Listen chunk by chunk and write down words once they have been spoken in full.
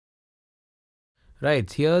Right,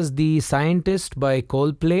 here's The Scientist by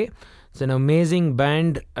Coldplay. It's an amazing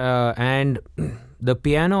band, and the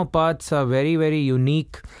piano parts are very, very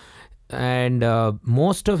unique. And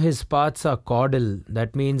most of his parts are chordal.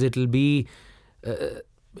 That means it won't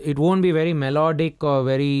be very melodic or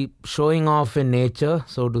very showing off in nature,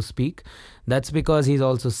 so to speak. That's because he's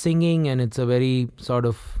also singing, and it's a very sort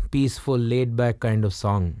of peaceful, laid back kind of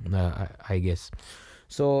song, I guess.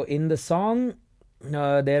 So in the song,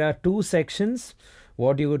 there are two sections,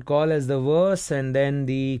 what you would call as the verse and then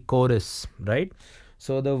the chorus, right?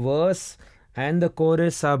 So the verse and the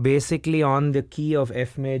chorus are basically on the key of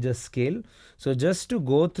F major scale. So just to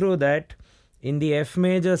go through that, in the F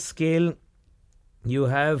major scale, you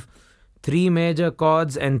have 3 major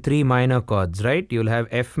chords and 3 minor chords, right? You'll have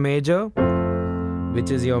F major,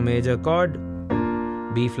 which is your major chord,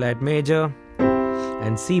 B flat major,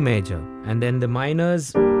 and C major. And then the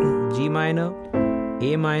minors, G minor,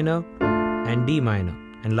 A minor, and D minor.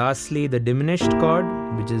 And lastly, the diminished chord,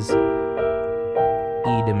 which is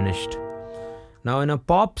E diminished. Now, in a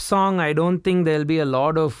pop song, I don't think there'll be a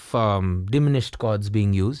lot of diminished chords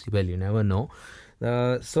being used. Well, you never know.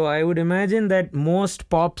 So I would imagine that most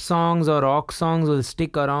pop songs or rock songs will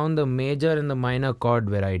stick around the major and the minor chord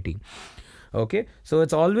variety. Okay, so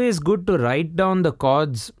it's always good to write down the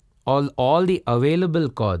chords, all the available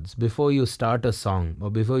chords before you start a song or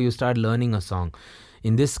before you start learning a song.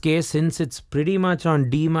 In this case, since it's pretty much on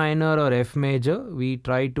D minor or F major, we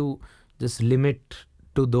try to just limit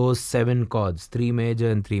to those 7 chords, 3 major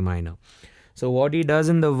and 3 minor. So what he does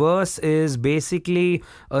in the verse is basically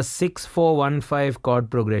a 6-4-1-5 chord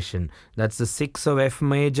progression. That's the 6 of F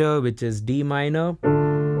major, which is D minor.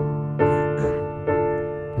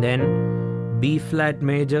 Then B flat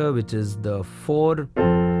major, which is the 4.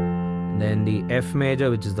 Then the F major,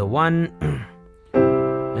 which is the 1.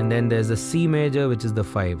 And then there's the C major, which is the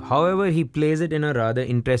 5. However, he plays it in a rather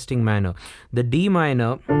interesting manner. The D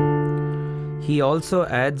minor, he also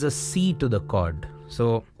adds a C to the chord.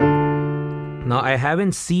 So now I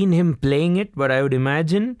haven't seen him playing it, but I would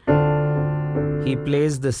imagine he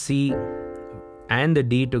plays the C and the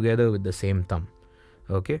D together with the same thumb.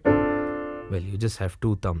 Okay? Well, you just have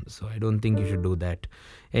 2 thumbs, so I don't think you should do that.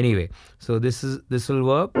 Anyway, so this will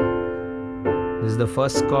work. This is the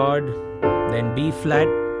first chord, then B flat.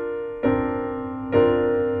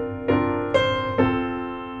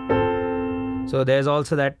 So there's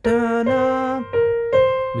also that ta-na,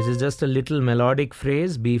 which is just a little melodic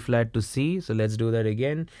phrase, B flat to C. So let's do that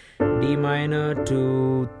again. D minor,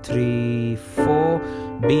 2, 3, 4,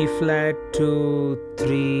 B flat, 2,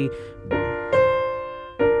 3.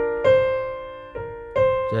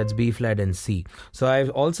 So that's B flat and C. So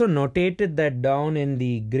I've also notated that down in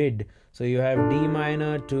the grid. So you have D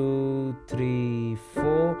minor, 2, 3,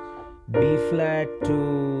 4, B flat,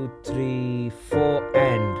 2, 3, 4,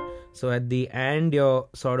 and. So at the and, you're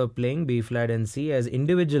sort of playing B flat and C as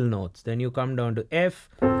individual notes. Then you come down to F,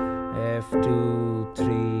 F, 2,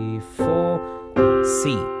 3, 4,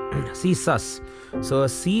 C, C sus. So a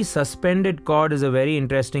C suspended chord is a very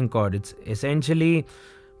interesting chord. It's essentially,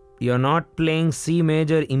 you're not playing C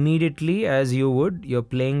major immediately as you would. You're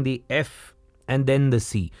playing the F and then the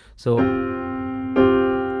C. So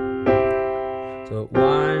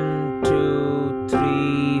 1, 2,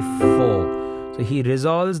 3, 4. So he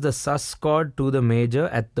resolves the sus chord to the major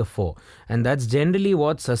at the 4. And that's generally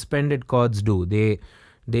what suspended chords do. They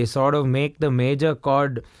sort of make the major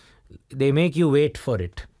chord, they make you wait for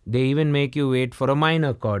it. They even make you wait for a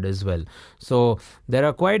minor chord as well. So there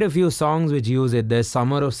are quite a few songs which use it. There's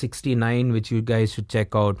Summer of 69, which you guys should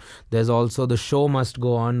check out. There's also The Show Must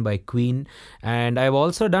Go On by Queen. And I've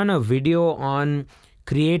also done a video on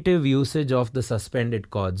creative usage of the suspended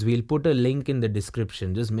chords. We'll put a link in the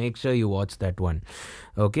description. Just make sure you watch that one.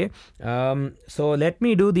 Okay. So let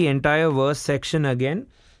me do the entire verse section again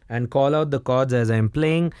and call out the chords as I'm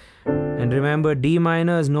playing. And remember, D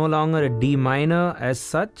minor is no longer a D minor as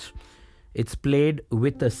such. It's played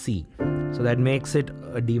with a C. So that makes it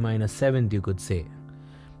a D minor 7th, you could say.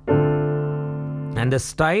 And the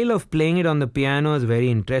style of playing it on the piano is very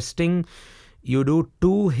interesting. You do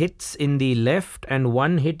 2 hits in the left and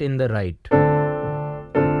 1 hit in the right.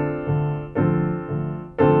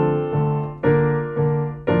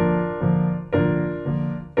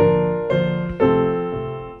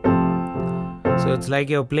 So it's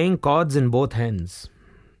like you're playing chords in both hands.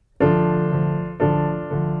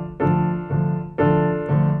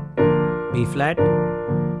 B flat.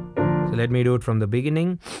 So let me do it from the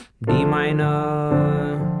beginning. D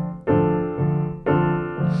minor,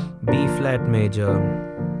 B flat major,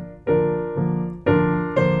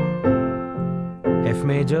 F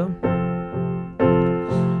major,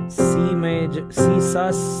 C major, major, C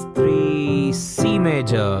sus, 3 C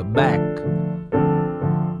major, back,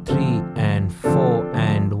 3 and 4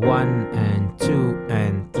 and 1 and 2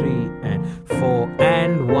 and 3 and 4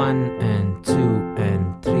 and 1 and 2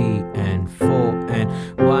 and 3 and 4 and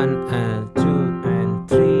 1 and 2 and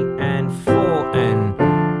 3 and 4 and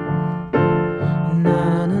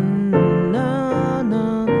na na na na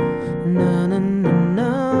na na na na na na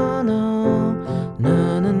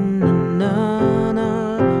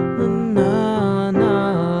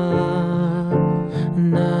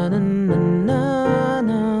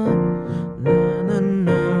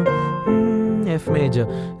F major,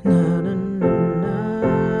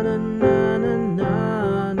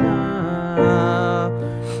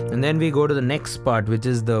 and then we go to the next part, which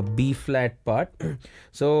is the B flat part.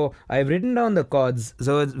 So I've written down the chords.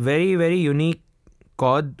 So it's very, very unique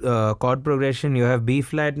chord progression. You have B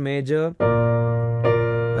flat major.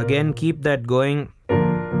 Again, keep that going.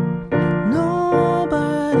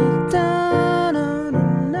 Nobody da, na,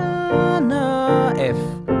 na, na, F.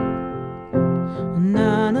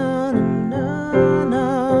 Na, na, na, na,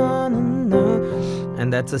 na, na.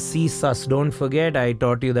 And that's a C sus. Don't forget, I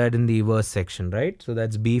taught you that in the verse section, right? So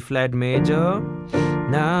that's B flat major.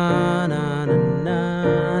 Na, na, na,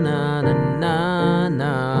 na, na, na,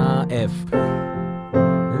 na, F.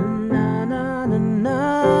 Na, na, na, na,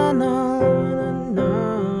 na,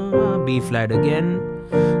 na, B flat again.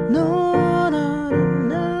 No, na,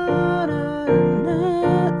 na, na,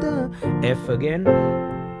 na, na, F again. Na,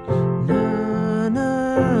 na,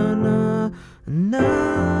 na, na, na,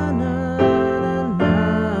 na,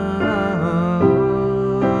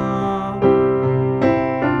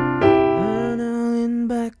 and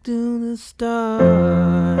back to the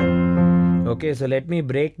start. Okay, so let me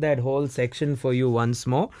break that whole section for you once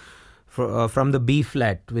more. From the B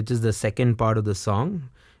flat, which is the second part of the song.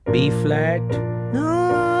 B flat,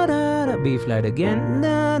 na, na, na, B flat again,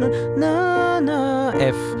 na, na, na, na,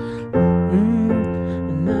 F,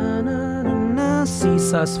 na, na, na, na, C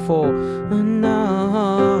sus 4,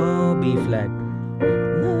 na, B flat,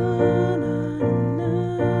 na, na, na,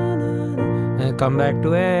 na, and come back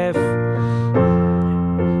to F.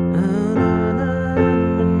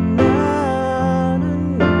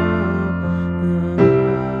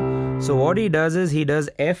 So what he does is he does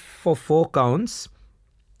F for 4 counts,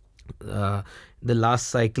 the last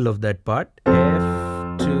cycle of that part. F,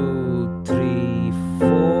 2, 3,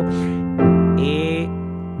 4, A,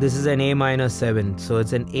 this is an A minor 7. So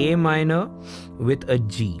it's an A minor with a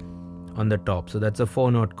G on the top. So that's a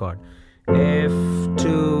 4-note chord. F,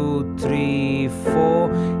 2, 3,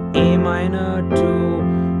 4, A minor to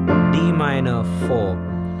D minor 4.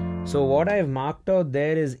 So what I've marked out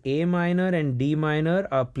there is A minor and D minor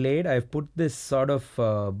are played. I've put this sort of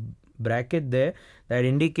bracket there that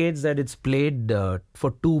indicates that it's played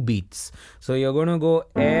for 2 beats. So you're going to go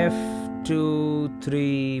F, 2,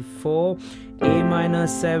 3, 4, A minor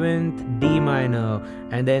 7th, D minor,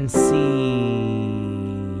 and then C,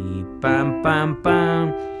 pam, pam,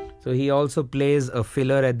 pam. So he also plays a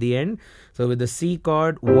filler at the end. So with the C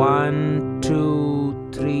chord, 1,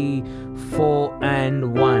 2, 3, 4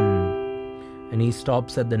 and 1. And he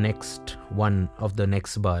stops at the next one of the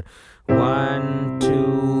next bar. 1,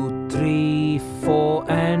 2, 3, 4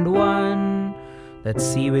 and 1. That's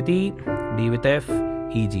C with E, D with F,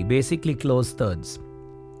 E, G. Basically closed thirds.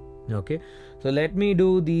 Okay. So let me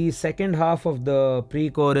do the second half of the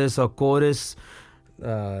pre-chorus or chorus,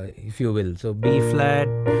 if you will. So B flat,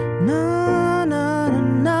 na, na,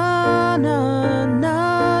 na, na,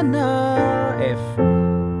 na, na, F,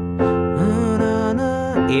 na,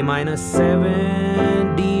 na, A minor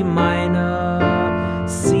 7, D minor,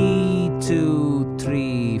 C, 2,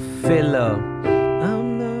 3, filler.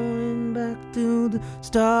 I'm going back to the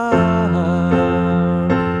start.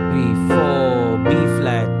 B4, B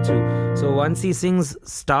flat 2. So once he sings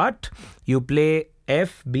start, you play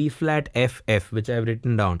F, B flat, F, F, which I've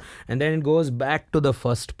written down. And then it goes back to the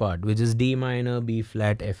first part, which is D minor, B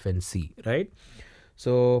flat, F and C, right?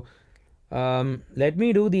 So let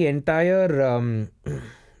me do the entire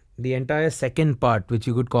second part, which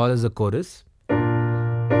you could call as a chorus.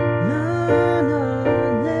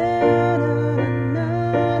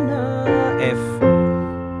 F,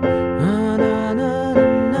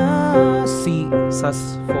 C,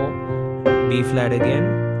 sus 4, B flat again,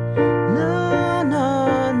 na,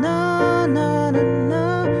 na, na, na, na,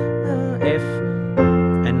 na, F,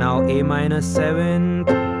 and now A minor 7th,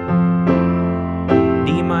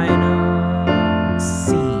 D minor,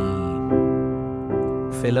 C,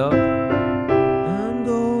 filler, I'm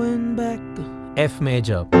going back to F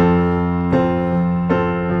major, B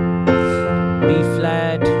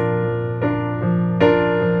flat,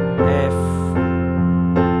 F,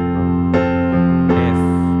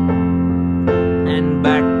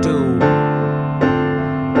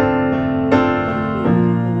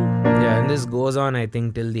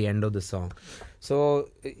 everything till the end of the song. So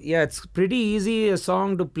yeah, it's pretty easy a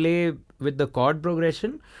song to play with the chord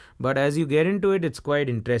progression, but as you get into it, it's quite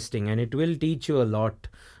interesting, and it will teach you a lot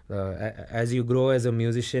as you grow as a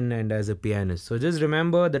musician and as a pianist. So just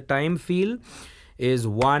remember, the time feel is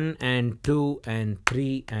 1 and 2 and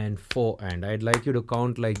 3 and 4, and I'd like you to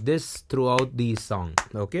count like this throughout the song.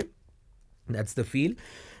 Okay, that's the feel.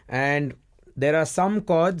 And there are some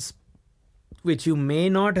chords which you may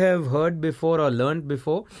not have heard before or learned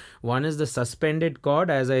before. One is the suspended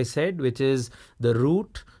chord, as I said, which is the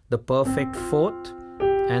root, the perfect fourth,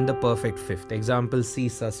 and the perfect fifth. Example, C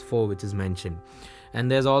sus4, which is mentioned.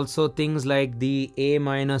 And there's also things like the A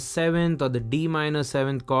minor 7th or the D minor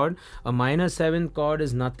 7th chord. A minor 7th chord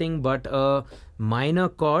is nothing but a minor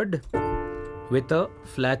chord with a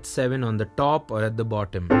flat 7 on the top or at the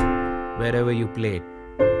bottom, wherever you play it.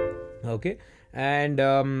 Okay, and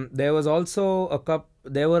there were also a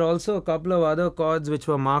couple of other chords which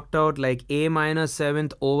were marked out, like A minor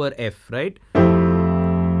 7th over F, right?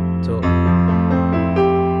 So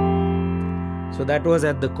that was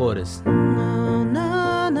at the chorus.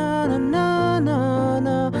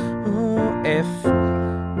 F.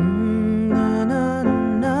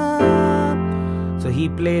 So he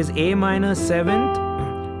plays A minor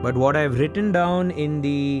 7th, but what I've written down in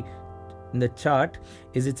the chart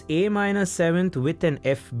is it's A minor 7th with an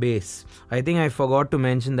F bass. I think I forgot to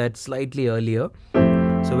mention that slightly earlier.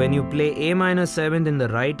 So when you play A minor 7th in the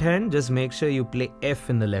right hand, just make sure you play F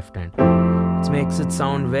in the left hand. It makes it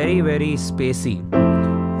sound very, very spacey.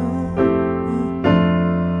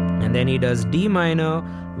 And then he does D minor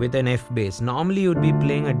with an F bass. Normally you'd be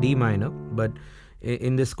playing a D minor, but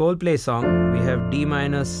in this Coldplay song we have D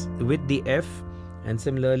minor with the F, and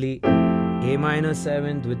similarly A minor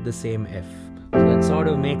 7th with the same F. So that sort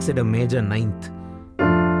of makes it a major 9th.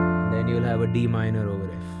 Then you'll have a D minor over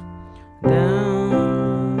F. Down.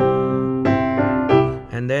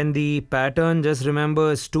 And then the pattern, just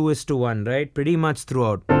remember, is 2:1, right? Pretty much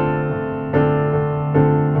throughout.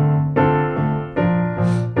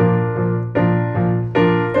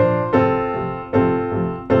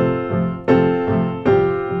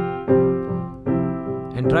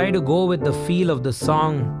 And try to go with the feel of the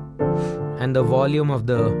song and the volume of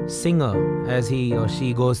the singer as he or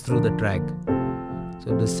she goes through the track.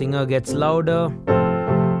 So if the singer gets louder,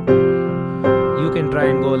 you can try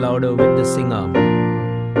and go louder with the singer.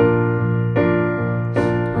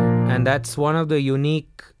 And that's one of the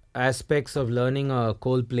unique aspects of learning a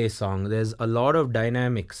Coldplay song. There's a lot of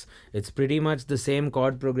dynamics. It's pretty much the same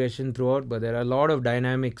chord progression throughout, but there are a lot of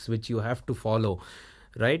dynamics which you have to follow.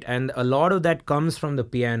 Right, and a lot of that comes from the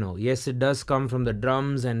piano. Yes, it does come from the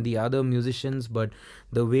drums and the other musicians, but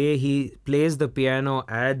the way he plays the piano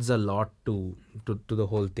adds a lot to the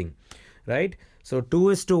whole thing, right? So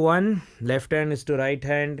 2:1, left hand is to right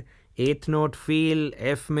hand, 8th note feel,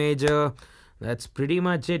 F major. That's pretty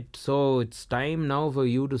much it. So it's time now for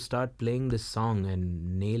you to start playing this song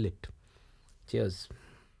and nail it. Cheers.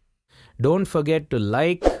 Don't forget to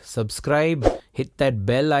like, subscribe, hit that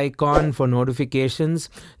bell icon for notifications.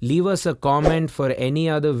 Leave us a comment for any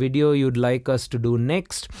other video you'd like us to do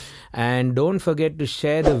next. And don't forget to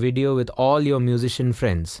share the video with all your musician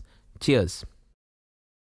friends. Cheers.